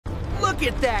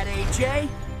Look at that, AJ!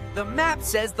 The map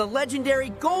says the legendary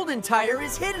golden tire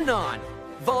is hidden on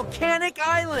Volcanic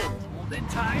Island. Golden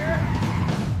tire?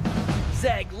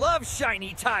 Zeg loves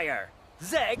shiny tire.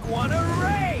 Zeg won a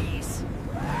race!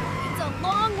 It's a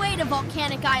long way to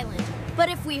Volcanic Island, but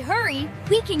if we hurry,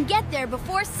 we can get there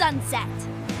before sunset.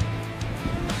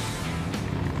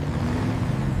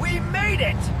 We made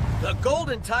it! The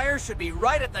golden tire should be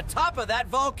right at the top of that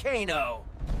volcano.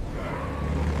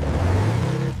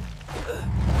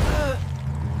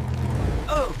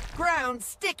 Oh, ground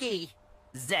sticky.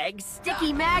 Zeg,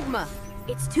 sticky magma.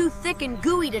 It's too thick and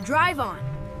gooey to drive on.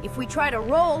 If we try to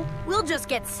roll, we'll just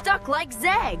get stuck like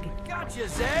Zeg. Gotcha,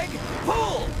 Zeg!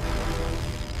 Pull!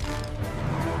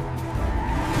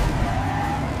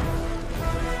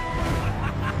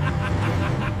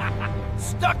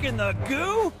 Stuck in the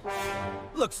goo?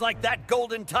 Looks like that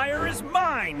golden tire is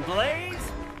mine,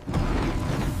 Blaze!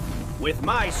 With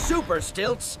my super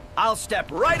stilts, I'll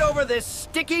step right over this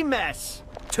sticky mess.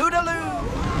 Toodaloo!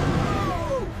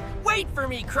 Wait for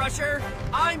me, Crusher!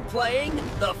 I'm playing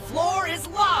The Floor is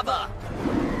Lava!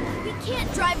 We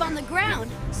can't drive on the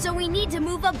ground, so we need to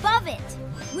move above it.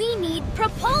 We need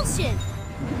propulsion.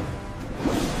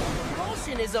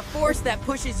 Propulsion is a force that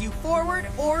pushes you forward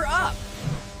or up.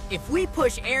 If we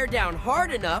push air down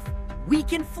hard enough, we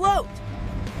can float.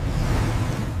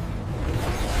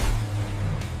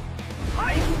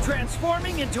 I'm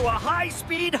transforming into a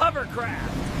high-speed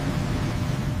hovercraft.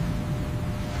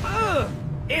 Ugh!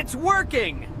 It's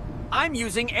working! I'm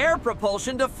using air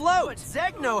propulsion to float.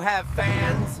 Zeg no have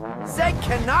fans. Zeg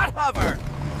cannot hover.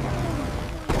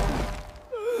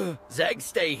 Zeg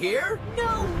stay here?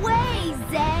 No way,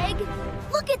 Zeg!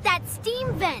 Look at that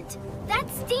steam vent. That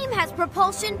steam has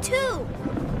propulsion too.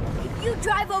 If you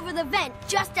drive over the vent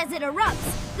just as it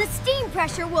erupts, the steam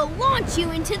pressure will launch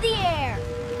you into the air.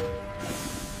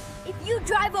 If you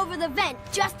drive over the vent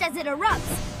just as it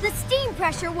erupts, the steam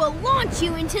pressure will launch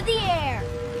you into the air.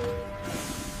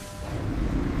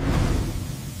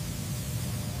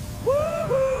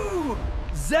 Woohoo!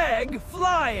 Zeg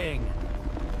flying!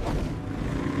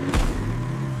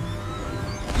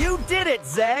 You did it,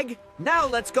 Zeg! Now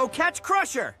let's go catch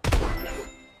Crusher!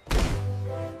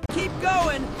 Keep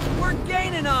going! We're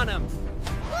gaining on him!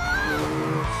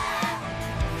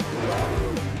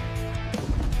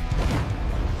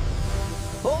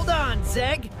 Hold on,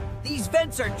 Zeg! These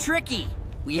vents are tricky.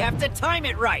 We have to time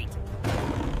it right.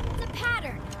 It's a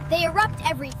pattern. They erupt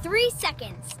every 3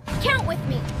 seconds. Count with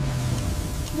me.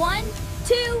 1,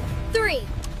 2, 3.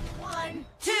 1,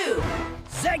 2,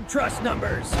 Zeg trust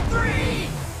numbers. 3!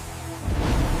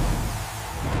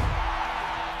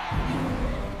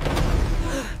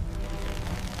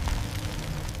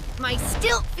 My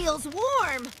stilt feels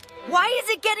warm. Why is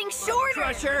it getting shorter?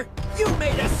 Crusher, you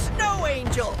made a snow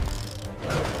angel!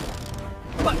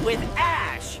 But with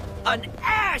ash! An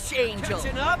ash angel!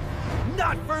 Catching up?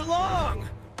 Not for long!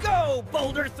 Go,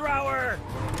 boulder thrower!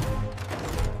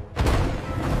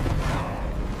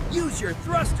 Use your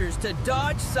thrusters to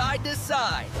dodge side to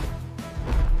side.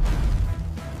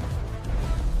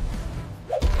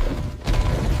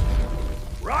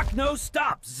 Rock no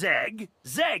stop, Zeg.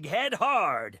 Zeg head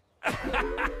hard.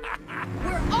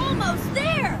 We're almost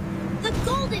there! The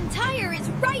golden tire is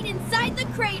right inside the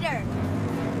crater.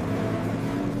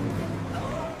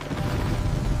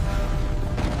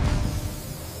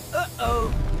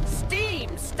 Uh-oh!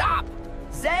 Steam, stop!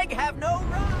 Zeg have no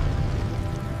run!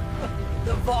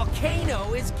 The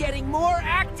volcano is getting more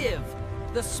active!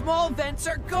 The small vents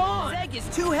are gone! Zeg is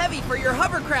too heavy for your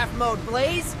hovercraft mode,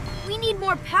 Blaze! We need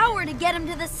more power to get him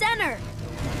to the center.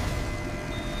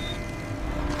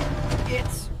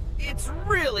 It's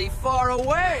really far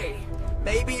away!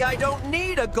 Maybe I don't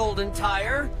need a golden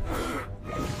tire!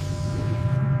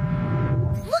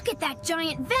 Look at that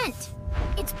giant vent!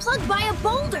 It's plugged by a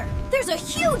boulder! There's a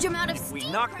huge amount of steam! If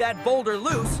we knock that boulder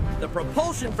loose, the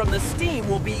propulsion from the steam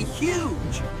will be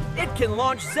huge! It can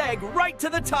launch Zeg right to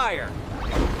the tire!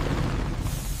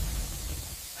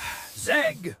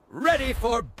 Zeg, ready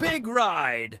for big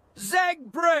ride!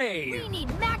 Zeg brave! We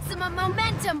need maximum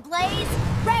momentum, Blaze!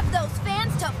 Rev those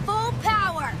fans to full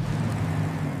power!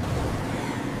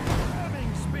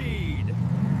 Having speed.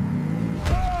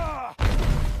 Ah!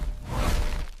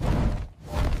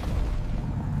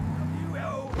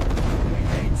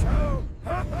 W-O-H-O.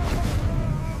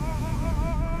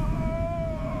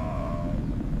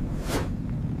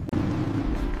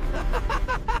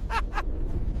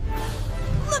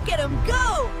 Look at him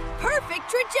go! Perfect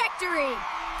trajectory!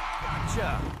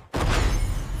 Gotcha!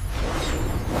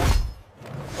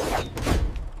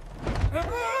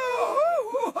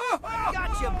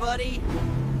 Gotcha, buddy!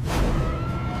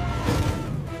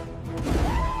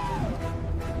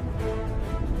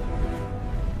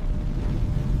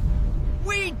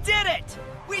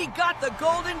 the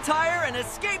golden tire and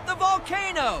escape the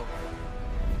volcano!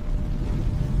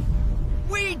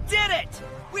 We did it!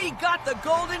 We got the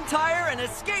golden tire and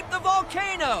escaped the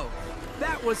volcano!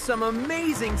 That was some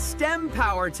amazing STEM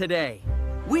power today.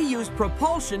 We used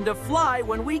propulsion to fly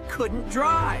when we couldn't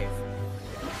drive.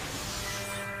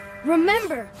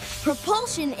 Remember,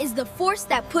 propulsion is the force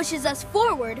that pushes us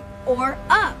forward or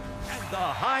up. The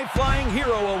High Flying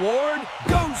Hero Award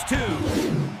goes to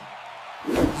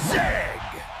Zeg!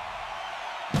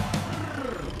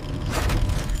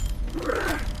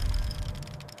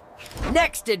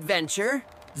 Next adventure,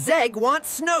 Zeg wants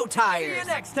snow tires. See you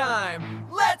next time.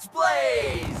 Let's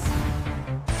blaze!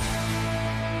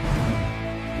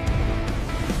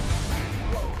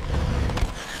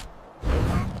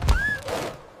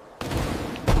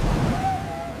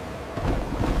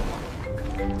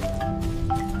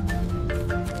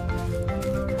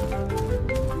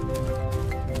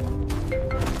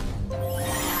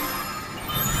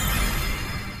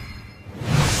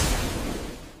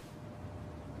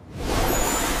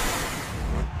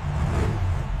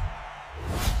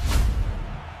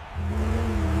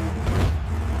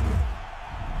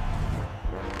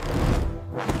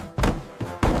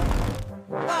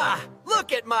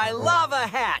 Look at my lava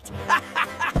hat!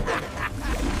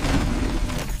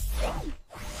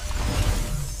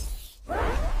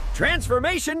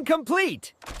 Transformation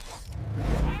complete!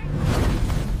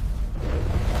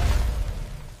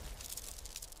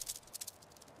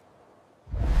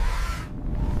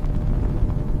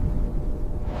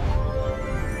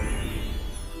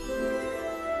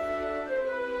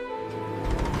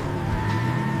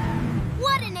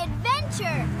 What an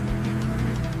adventure!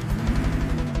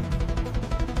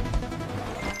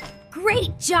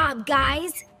 Great job,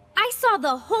 guys! I saw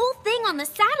the whole thing on the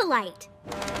satellite.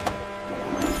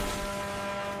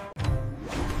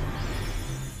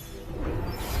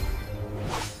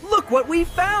 Look what we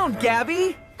found,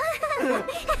 Gabby!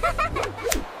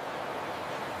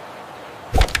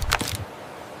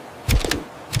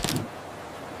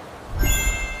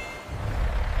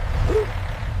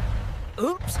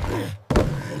 Oops!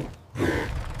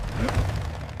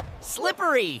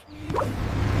 Slippery!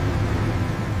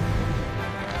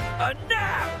 A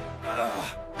nap!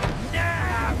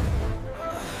 Nap!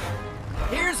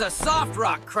 Here's a soft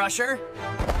rock crusher.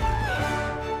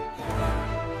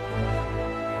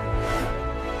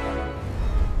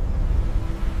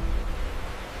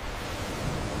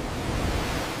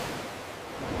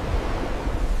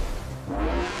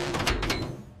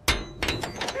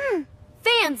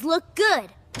 Fans look good.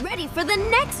 Ready for the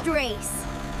next race.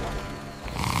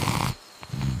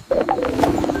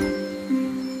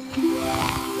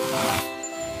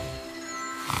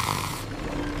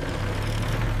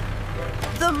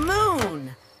 The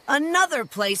moon! Another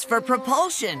place for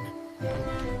propulsion.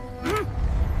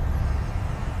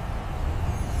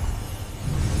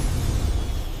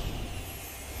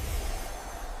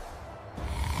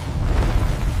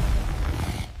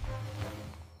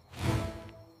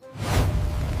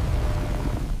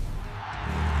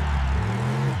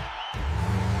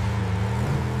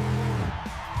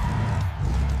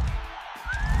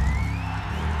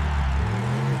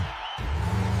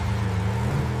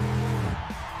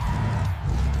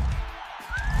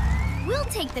 We'll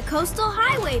take the coastal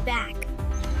highway back.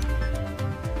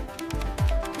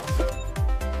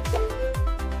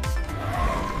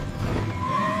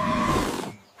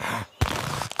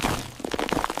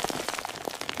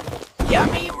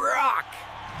 Yummy rock!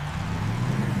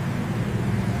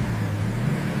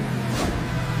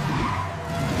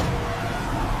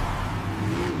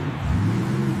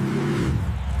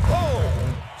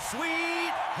 Home!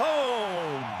 Sweet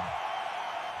home!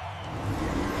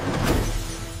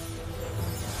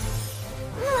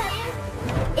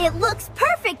 It looks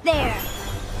perfect there.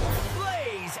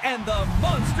 Blaze and the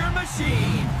Monster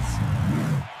Machines!